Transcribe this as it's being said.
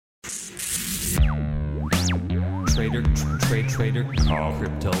Trader Cobb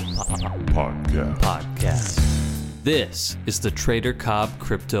Crypto Podcast. This is the Trader Cobb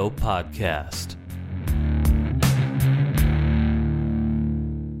Crypto Podcast.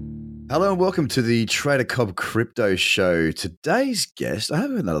 Hello and welcome to the Trader Cobb Crypto Show. Today's guest, I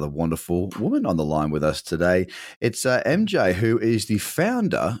have another wonderful woman on the line with us today. It's MJ, who is the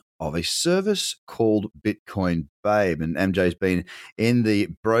founder of a service called Bitcoin Babe. And MJ's been in the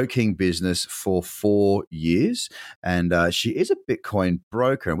broking business for 4 years, and she is a Bitcoin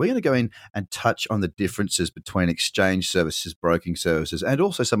broker. And we're going to go in and touch on the differences between exchange services, broking services, and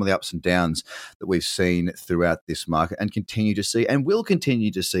also some of the ups and downs that we've seen throughout this market and continue to see and will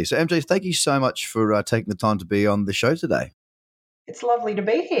continue to see. So MJ, thank you so much for taking the time to be on the show today. It's lovely to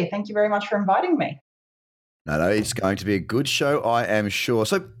be here. Thank you very much for inviting me. No, it's going to be a good show, I am sure.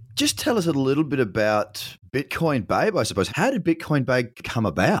 So just tell us a little bit about Bitcoin Babe, I suppose. How did Bitcoin Babe come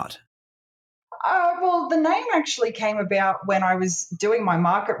about? Well, the name actually came about when I was doing my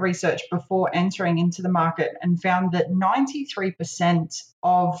market research before entering into the market and found that 93%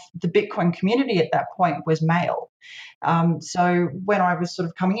 of the Bitcoin community at that point was male. So when I was sort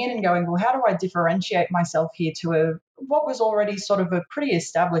of coming in and going, well, how do I differentiate myself here to what was already sort of a pretty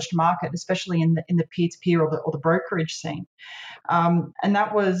established market, especially in the peer-to-peer or the brokerage scene? And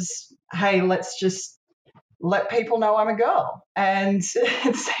that was, hey, let's just let people know I'm a girl. And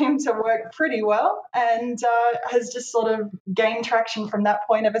it seemed to work pretty well and has just sort of gained traction from that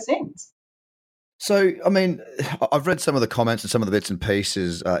point ever since. So, I mean, I've read some of the comments and some of the bits and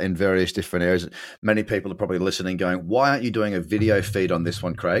pieces in various different areas. Many people are probably listening going, why aren't you doing a video feed on this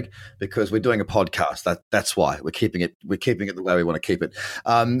one, Craig? Because we're doing a podcast. That's why we're keeping it the way we want to keep it.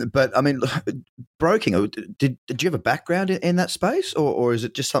 But I mean, broking, did you have a background in that space, or is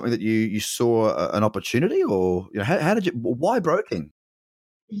it just something that you saw an opportunity, or how did you, why broking?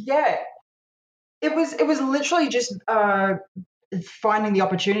 Yeah, it was literally just finding the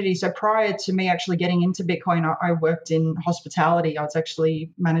opportunity. So prior to me actually getting into Bitcoin, I worked in hospitality. I was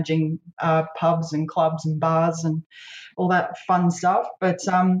actually managing pubs and clubs and bars and all that fun stuff. But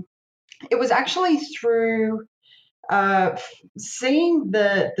it was actually through seeing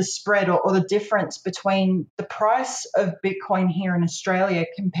the spread or the difference between the price of Bitcoin here in Australia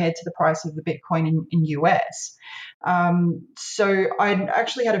compared to the price of the Bitcoin in US. So I'd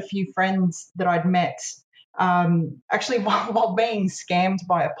actually had a few friends that I'd met actually while being scammed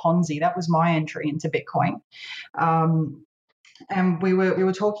by a Ponzi. That was my entry into Bitcoin. And we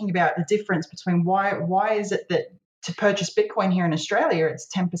were talking about the difference between why is it that to purchase Bitcoin here in Australia, it's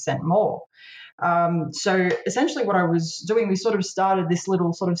 10% more. So essentially what I was doing, we sort of started this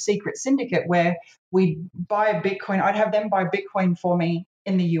little sort of secret syndicate where we'd buy a Bitcoin. I'd have them buy Bitcoin for me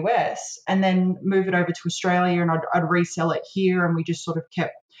in the US and then move it over to Australia, and I'd resell it here, and we just sort of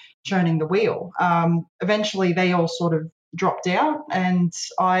kept churning the wheel. Eventually they all sort of dropped out and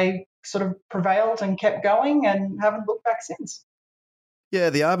I sort of prevailed and kept going and haven't looked back since.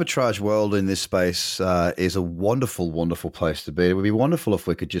 Yeah, the arbitrage world in this space is a wonderful, wonderful place to be. It would be wonderful if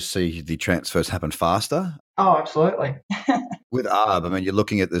we could just see the transfers happen faster. Oh, absolutely. With ARB, I mean, you're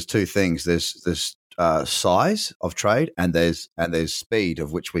looking at, there's two things. There's size of trade and there's speed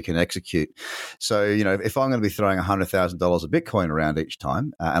of which we can execute. So, if I'm going to be throwing $100,000 of Bitcoin around each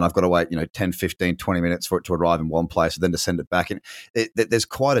time and I've got to wait, 10, 15, 20 minutes for it to arrive in one place and then to send it back, and there's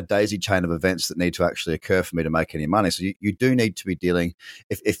quite a daisy chain of events that need to actually occur for me to make any money. So you do need to be dealing,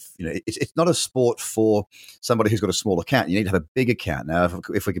 if it's not a sport for somebody who's got a small account. You need to have a big account. Now,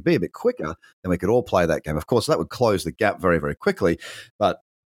 if we could be a bit quicker, then we could all play that game. Of course, that would close the gap very, very quickly, but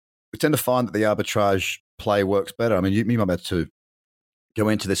we tend to find that the arbitrage play works better. I mean, you might be able to go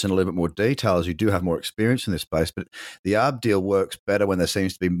into this in a little bit more detail as you do have more experience in this space, but the ARB deal works better when there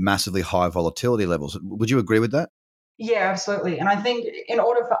seems to be massively high volatility levels. Would you agree with that? Yeah, absolutely. And I think in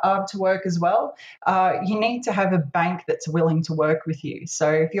order for ARB to work as well, you need to have a bank that's willing to work with you. So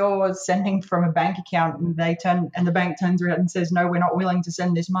if you're sending from a bank account and the bank turns around and says, no, we're not willing to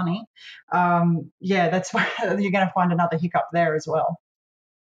send this money, that's where you're going to find another hiccup there as well.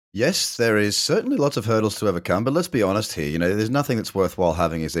 Yes, there is certainly lots of hurdles to overcome, but let's be honest here. There's nothing that's worthwhile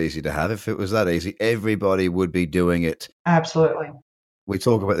having is easy to have. If it was that easy, everybody would be doing it. Absolutely. We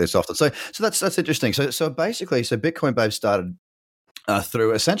talk about this often. So that's interesting. So basically, Bitcoin Babe started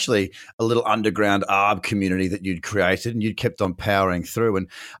through essentially a little underground ARB community that you'd created and you'd kept on powering through. And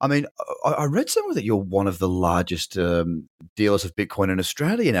I mean, I read somewhere that you're one of the largest dealers of Bitcoin in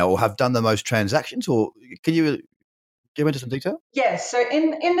Australia now, or have done the most transactions. Or can you go into some detail? Yes. So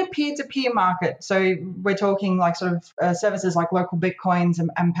in the peer-to-peer market, so we're talking like sort of services like local Bitcoins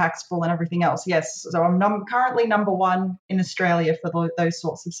and Paxful and everything else. Yes. So I'm currently number one in Australia for those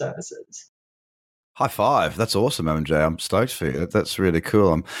sorts of services. High five! That's awesome, MJ. I'm stoked for you. That's really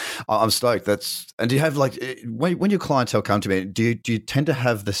cool. I'm stoked. And do you have like when your clientele come to me? Do you tend to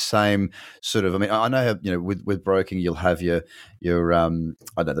have the same sort of? I mean, I know with broking, you'll have your I don't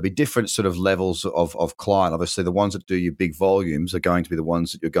know. There'll be different sort of levels of client. Obviously, the ones that do your big volumes are going to be the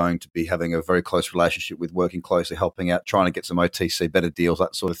ones that you're going to be having a very close relationship with, working closely, helping out, trying to get some OTC, better deals,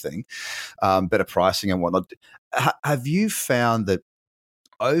 that sort of thing, better pricing and whatnot. Have you found that?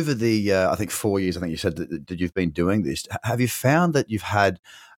 Over the, I think 4 years, I think you said that you've been doing this. Have you found that you've had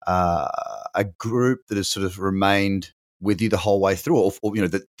uh, a group that has sort of remained with you the whole way through, or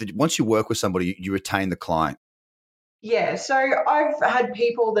that once you work with somebody, you retain the client? Yeah, so I've had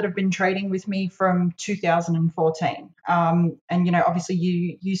people that have been trading with me from 2014, and obviously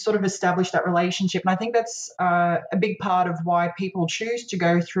you sort of establish that relationship, and I think that's a big part of why people choose to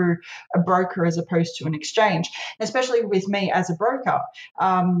go through a broker as opposed to an exchange, especially with me as a broker.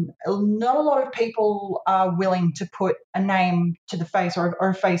 Not a lot of people are willing to put a name to the face, or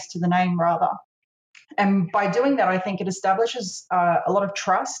a face to the name rather. And by doing that, I think it establishes a lot of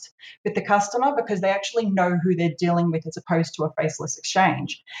trust with the customer because they actually know who they're dealing with as opposed to a faceless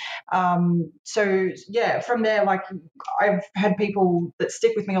exchange. So yeah, from there, like I've had people that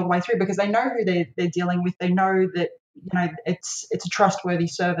stick with me all the way through because they know who they're dealing with. They know that it's a trustworthy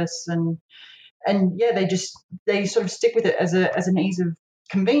service, and yeah, they sort of stick with it as an ease of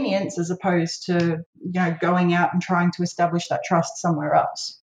convenience as opposed to going out and trying to establish that trust somewhere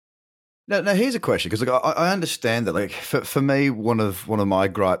else. Now here's a question because I understand that like for me one of my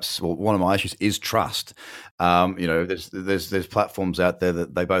gripes or one of my issues is trust. There's platforms out there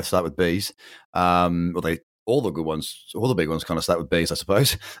that they both start with B's. Well, they all the good ones, all the big ones kind of start with B's, I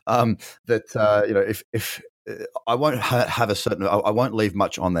suppose. If I won't have a certain, I won't leave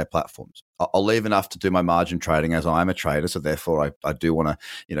much on their platforms. I'll leave enough to do my margin trading as I am a trader. So therefore, I do want to,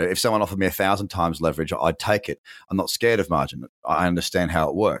 if someone offered me 1,000 times leverage, I'd take it. I'm not scared of margin. I understand how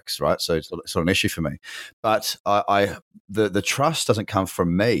it works, right? So it's not an issue for me. But the trust doesn't come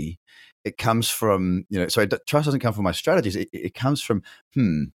from me. It comes from, trust doesn't come from my strategies. It comes from,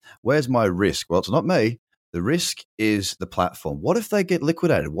 where's my risk? Well, it's not me. The risk is the platform. What if they get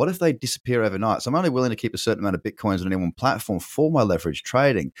liquidated? What if they disappear overnight? So I'm only willing to keep a certain amount of Bitcoins on any one platform for my leverage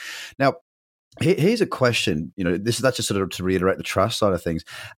trading. Now, here's a question. That's just sort of to reiterate the trust side of things.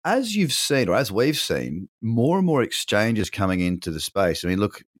 As you've seen, or as we've seen, more and more exchanges coming into the space. I mean,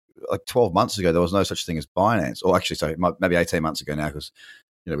 look, like 12 months ago, there was no such thing as Binance. Or actually, sorry, maybe 18 months ago now, because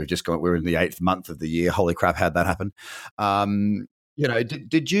we're in the 8th month of the year. Holy crap, how'd that happen?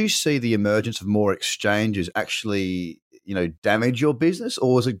 Did you see the emergence of more exchanges actually, damage your business,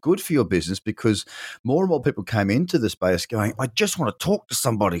 or was it good for your business because more and more people came into the space going, I just want to talk to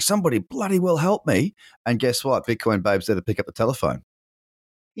somebody bloody well help me. And guess what? Bitcoin babes there to pick up the telephone.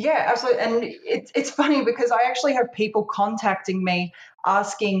 Yeah, absolutely. And it's funny because I actually have people contacting me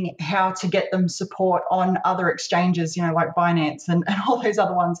asking how to get them support on other exchanges, like Binance and all those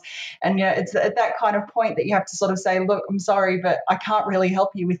other ones. And it's at that kind of point that you have to sort of say, look, I'm sorry, but I can't really help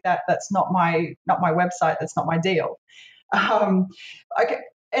you with that. That's not my website. That's not my deal. Okay.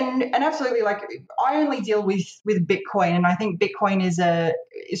 And absolutely, like I only deal with Bitcoin, and I think Bitcoin is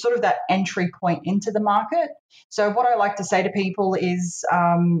sort of that entry point into the market. So what I like to say to people is,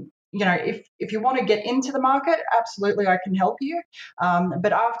 if you want to get into the market, absolutely, I can help you.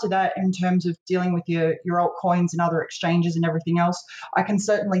 But after that, in terms of dealing with your altcoins and other exchanges and everything else, I can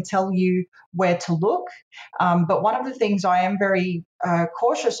certainly tell you where to look. But one of the things I am very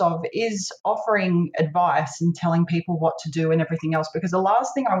cautious of is offering advice and telling people what to do and everything else, because the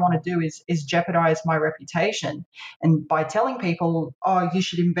last thing I want to do is jeopardize my reputation. And by telling people, oh, you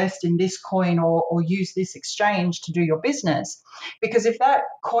should invest in this coin or use this exchange to do your business, because if that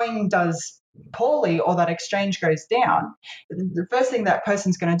coin does poorly or that exchange goes down, the first thing that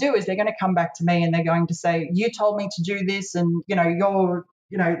person's going to do is they're going to come back to me and they're going to say, you told me to do this, and you're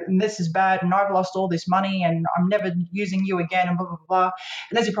and this is bad, and I've lost all this money, and I'm never using you again, and blah, blah, blah.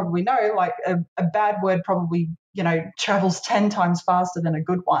 And as you probably know, like a bad word probably, travels 10 times faster than a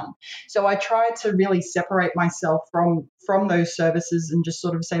good one. So I try to really separate myself from those services and just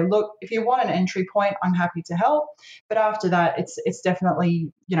sort of say, look, if you want an entry point, I'm happy to help. But after that, it's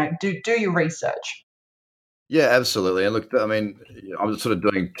definitely, do your research. Yeah, absolutely. And look, I mean, I'm sort of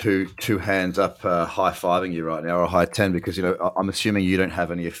doing two hands up, high fiving you right now, or a high 10, because I'm assuming you don't have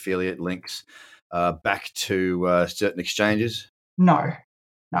any affiliate links back to certain exchanges. No.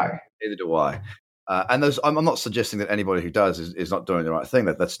 Neither do I. And I'm not suggesting that anybody who does is not doing the right thing.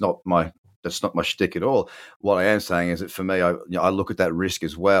 That's not my that's not my shtick at all. What I am saying is that for me, I look at that risk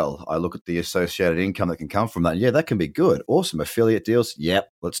as well. I look at the associated income that can come from that. Yeah, that can be good. Awesome. Affiliate deals.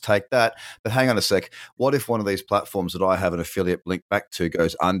 Yep, let's take that. But hang on a sec. What if one of these platforms that I have an affiliate link back to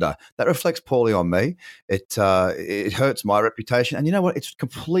goes under? That reflects poorly on me. It hurts my reputation. And you know what? It's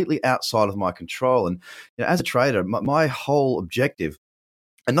completely outside of my control. And as a trader, my whole objective,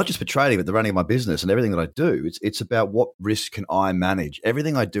 and not just for trading, but the running of my business and everything that I do, it's about what risk can I manage.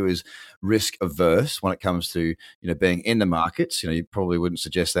 Everything I do is risk averse when it comes to being in the markets. You probably wouldn't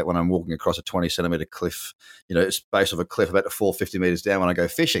suggest that when I'm walking across a 20-centimeter cliff, space of a cliff about to fall 50 meters down when I go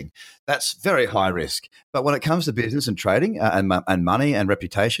fishing. That's very high risk. But when it comes to business and trading and money and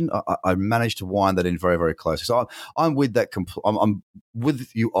reputation, I manage to wind that in very, very closely. So I'm with that. I'm with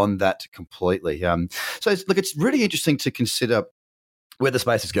you on that completely. So it's really interesting to consider where the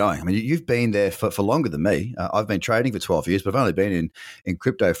space is going. I mean, you've been there for longer than me. I've been trading for 12 years, but I've only been in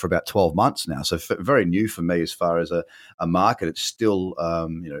crypto for about 12 months now. So very new for me as far as a market. It's still,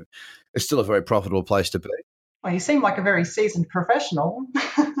 it's still a very profitable place to be. Well, you seem like a very seasoned professional.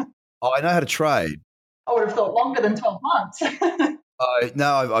 I know how to trade. I would have thought longer than 12 months.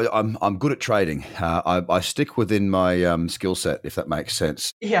 No, I'm good at trading. I stick within my skill set, if that makes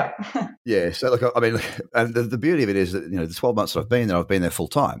sense. Yeah. Yeah. So, look, I mean, and the beauty of it is that the 12 months that I've been there full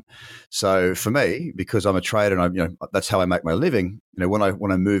time. So for me, because I'm a trader and that's how I make my living. When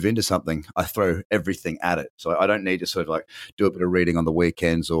I move into something, I throw everything at it. So I don't need to sort of like do a bit of reading on the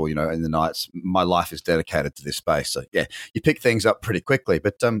weekends or in the nights. My life is dedicated to this space. So yeah, you pick things up pretty quickly.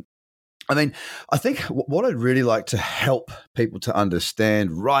 But I mean, I think what I'd really like to help people to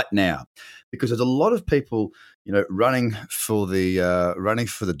understand right now, because there's a lot of people, running for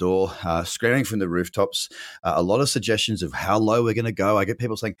the door, screaming from the rooftops, a lot of suggestions of how low we're going to go. I get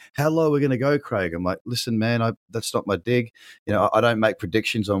people saying, "How low we're going to go, Craig?" I'm like, "Listen, man, that's not my dig. I don't make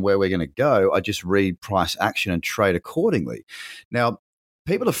predictions on where we're going to go. I just read price action and trade accordingly." Now,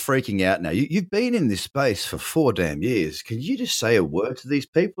 people are freaking out now. You've been in this space for 4 damn years. Can you just say a word to these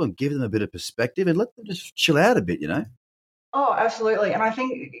people and give them a bit of perspective and let them just chill out a bit, Oh, absolutely. And I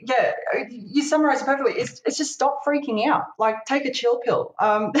think, yeah, you summarized it perfectly. It's just stop freaking out. Like, take a chill pill.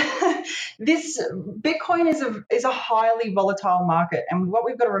 This Bitcoin is a highly volatile market. And what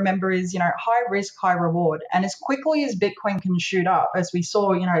we've got to remember is, high risk, high reward. And as quickly as Bitcoin can shoot up, as we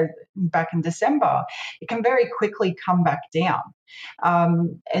saw, back in December, it can very quickly come back down.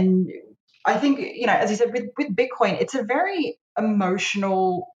 And I think, as you said, with Bitcoin, it's a very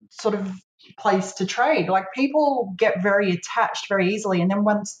emotional sort of place to trade. Like, people get very attached very easily, and then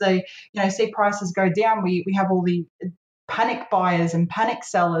once they see prices go down, we have all the panic buyers and panic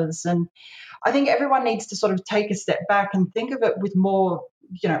sellers. And I think everyone needs to sort of take a step back and think of it with more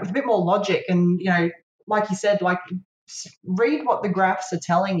with a bit more logic, and like you said, like, read what the graphs are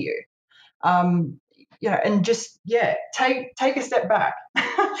telling you. And just take a step back.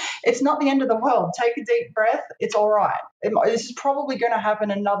 It's not the end of the world. Take a deep breath. It's all right. This is probably going to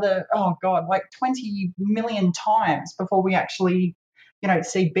happen another 20 million times before we actually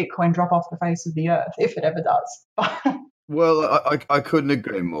see Bitcoin drop off the face of the earth, if it ever does. Well, I couldn't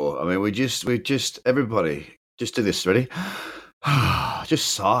agree more. I mean, we just everybody just do this. Ready? Just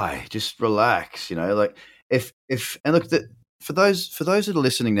sigh. Just relax. Like if and look that. For those that are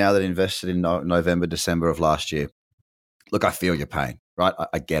listening now that invested in November, December of last year, look, I feel your pain, right?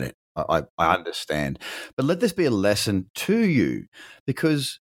 I get it. I understand. But let this be a lesson to you,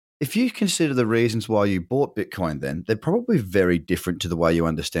 because if you consider the reasons why you bought Bitcoin then, they're probably very different to the way you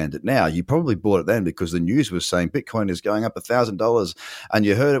understand it now. You probably bought it then because the news was saying Bitcoin is going up $1,000 and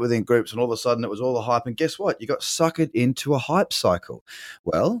you heard it within groups and all of a sudden it was all the hype. And guess what? You got suckered into a hype cycle.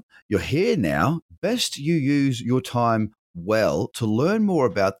 Well, you're here now. Best you use your time well to learn more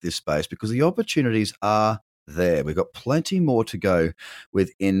about this space, because the opportunities are there. We've got plenty more to go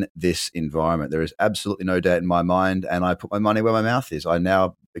within this environment. There is absolutely no doubt in my mind, and I put my money where my mouth is. I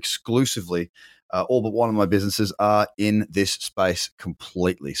now exclusively, all but one of my businesses are in this space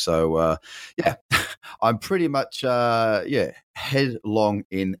completely. So, I'm pretty much, headlong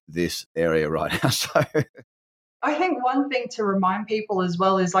in this area right now. So. I think one thing to remind people as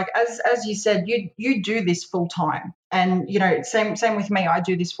well is, like, as you said, you do this full time, and same with me. I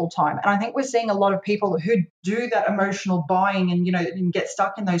do this full time, and I think we're seeing a lot of people who do that emotional buying and get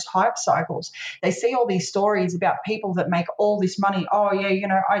stuck in those hype cycles. They see all these stories about people that make all this money. Oh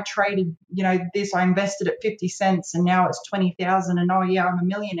yeah, I traded this, I invested at 50 cents, and now it's 20,000, and oh yeah, I'm a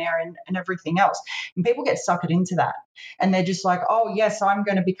millionaire and everything else. And people get suckered into that, and they're just like, oh yes, I'm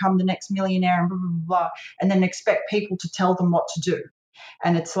going to become the next millionaire, and blah blah blah, and then expect people to tell them what to do.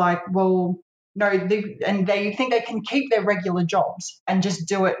 And it's like, well, they think they can keep their regular jobs and just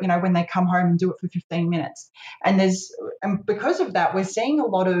do it, when they come home and do it for 15 minutes. And because of that, we're seeing a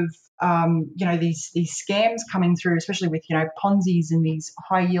lot of, these scams coming through, especially with, Ponzi's and these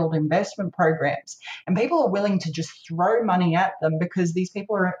high yield investment programs. And people are willing to just throw money at them because these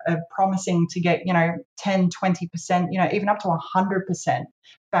people are promising to get, 10, 20%, even up to 100%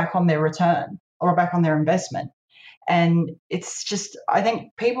 back on their return or back on their investment. And it's just, I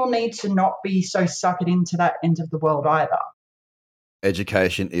think people need to not be so suckered into that end of the world either.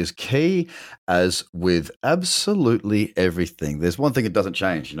 Education is key, as with absolutely everything. There's one thing that doesn't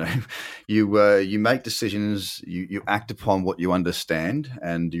change. You make decisions, you act upon what you understand,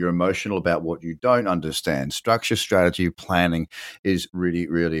 and you're emotional about what you don't understand. Structure, strategy, planning is really,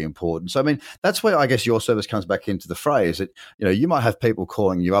 really important. So, I mean, that's where I guess your service comes back into the phrase. That you might have people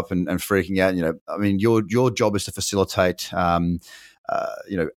calling you up and freaking out. I mean, your job is to facilitate.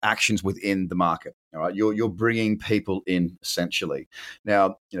 Actions within the market. All right, you're bringing people in essentially.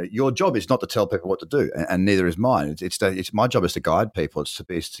 Now, your job is not to tell people what to do, and neither is mine. It's my job is to guide people.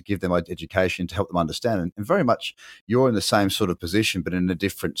 It's to give them education to help them understand. And very much, you're in the same sort of position, but in a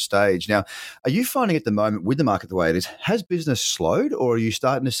different stage. Now, are you finding at the moment with the market the way it is, has business slowed, or are you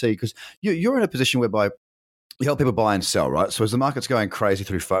starting to see, because you're in a position whereby you help people buy and sell, right? So as the market's going crazy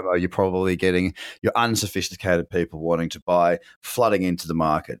through FOMO, you're probably getting your unsophisticated people wanting to buy, flooding into the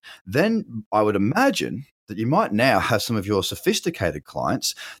market. Then I would imagine that you might now have some of your sophisticated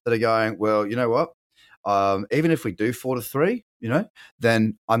clients that are going, well, you know what? Even if we do 4 to 3,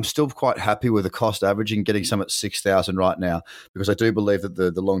 then I'm still quite happy with the cost averaging, getting some at 6,000 right now, because I do believe that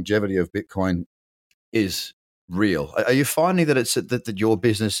the longevity of Bitcoin is real. Are you finding that it's that your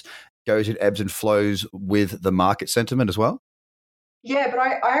business goes in ebbs and flows with the market sentiment as well? Yeah, but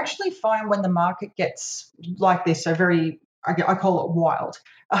I actually find when the market gets like this, so I call it wild,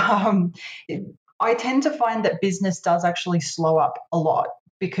 I tend to find that business does actually slow up a lot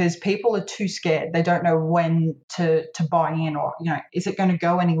because people are too scared. They don't know when to buy in, or, is it going to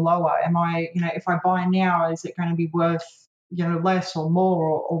go any lower? If I buy now, is it going to be worth, less or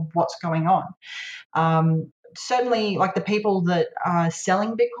more, or what's going on? Certainly, like the people that are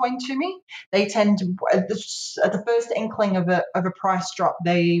selling Bitcoin to me, they tend to, at the first inkling of a price drop,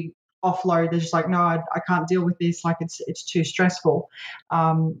 they offload. They're just like, no, I can't deal with this. Like it's too stressful.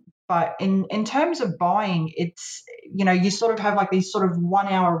 But in terms of buying, it's, you sort of have like these sort of 1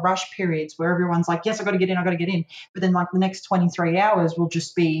 hour rush periods where everyone's like, yes, I got to get in. But then like the next 23 hours will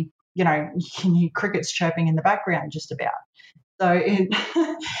just be, you can hear crickets chirping in the background just about. So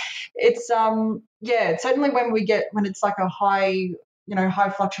it's certainly when it's like a high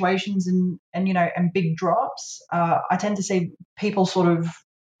fluctuations and big drops, I tend to see people sort of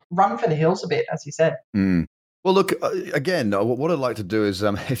run for the hills a bit, as you said. Well, look, again, what I'd like to do is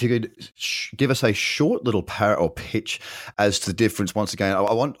if you could give us a short little or pitch as to the difference. Once again, I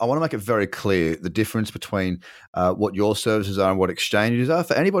want to make it very clear the difference between what your services are and what exchanges are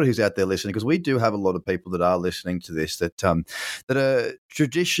for anybody who's out there listening, because we do have a lot of people that are listening to this that are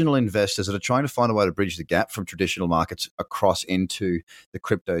traditional investors that are trying to find a way to bridge the gap from traditional markets across into the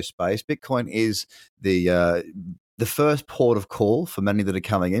crypto space. Bitcoin is the first port of call for many that are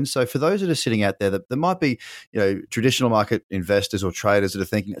coming in. So for those that are sitting out there, that there might be, traditional market investors or traders that are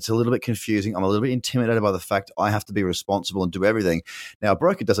thinking it's a little bit confusing. I'm a little bit intimidated by the fact I have to be responsible and do everything. Now, a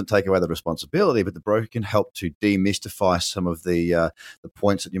broker doesn't take away the responsibility, but the broker can help to demystify some of the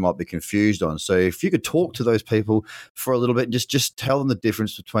points that you might be confused on. So if you could talk to those people for a little bit and just tell them the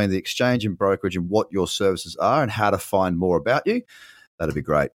difference between the exchange and brokerage and what your services are and how to find more about you, that'd be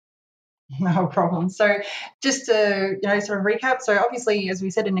great. No problem. So just to sort of recap, so obviously, as we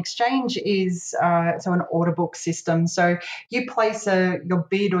said, an exchange is an order book system. So you place your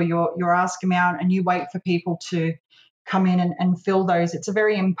bid or your ask amount, and you wait for people to come in and fill those. It's a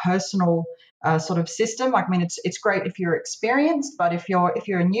very impersonal sort of system. I mean, it's great if you're experienced, but if you're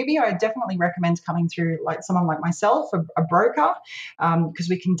a newbie, I definitely recommend coming through like someone like myself, a broker, because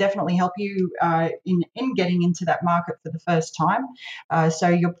we can definitely help you in getting into that market for the first time. So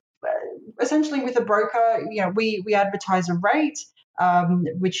you're essentially with a broker, we advertise a rate,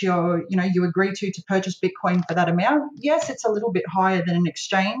 which you agree to purchase Bitcoin for that amount. Yes, it's a little bit higher than an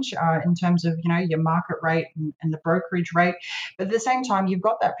exchange in terms of your market rate and the brokerage rate, but at the same time, you've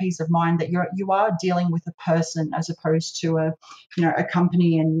got that peace of mind that you are dealing with a person as opposed to a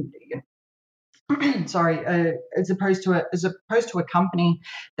company and. As opposed to a company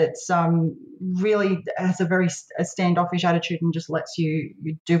that's really has a very standoffish attitude and just lets you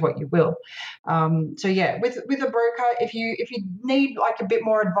do what you will. With a broker, if you need like a bit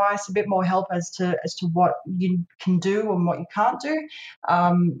more advice, a bit more help as to what you can do and what you can't do,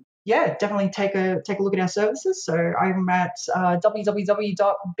 yeah, definitely take a look at our services. So I'm at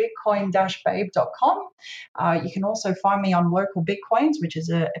www.bitcoin-babe.com. You can also find me on Local Bitcoins, which is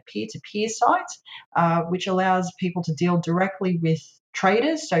a peer-to-peer site, which allows people to deal directly with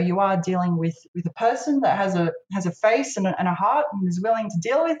traders. So you are dealing with a person that has a face and a heart and is willing to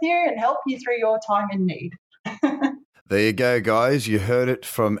deal with you and help you through your time in need. There you go, guys. You heard it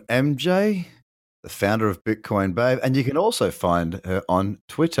from MJ, the founder of Bitcoin Babe, and you can also find her on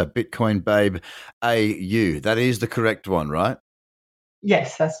Twitter, Bitcoin Babe AU. That is the correct one, right?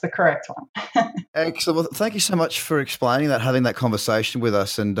 Yes, that's the correct one. Excellent. Well, thank you so much for explaining that, having that conversation with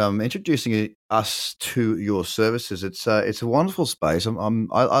us, and introducing us to your services. It's a wonderful space.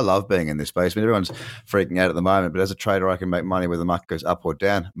 I love being in this space. I mean, everyone's freaking out at the moment, but as a trader, I can make money whether the market goes up or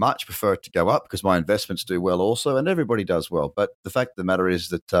down. Much prefer it to go up because my investments do well also, and everybody does well. But the fact of the matter is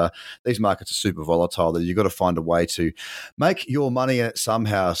that these markets are super volatile. That you've got to find a way to make your money in it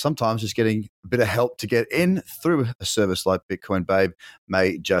somehow. Sometimes just getting a bit of help to get in through a service like Bitcoin Babe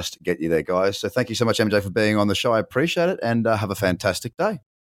may just get you there, guys. So thank you so much, MJ, for being on the show. I appreciate it, and have a fantastic day.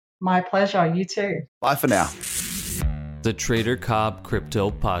 My pleasure. You too. Bye for now. The Trader Cobb Crypto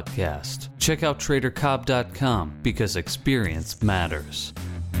Podcast. Check out tradercobb.com because experience matters.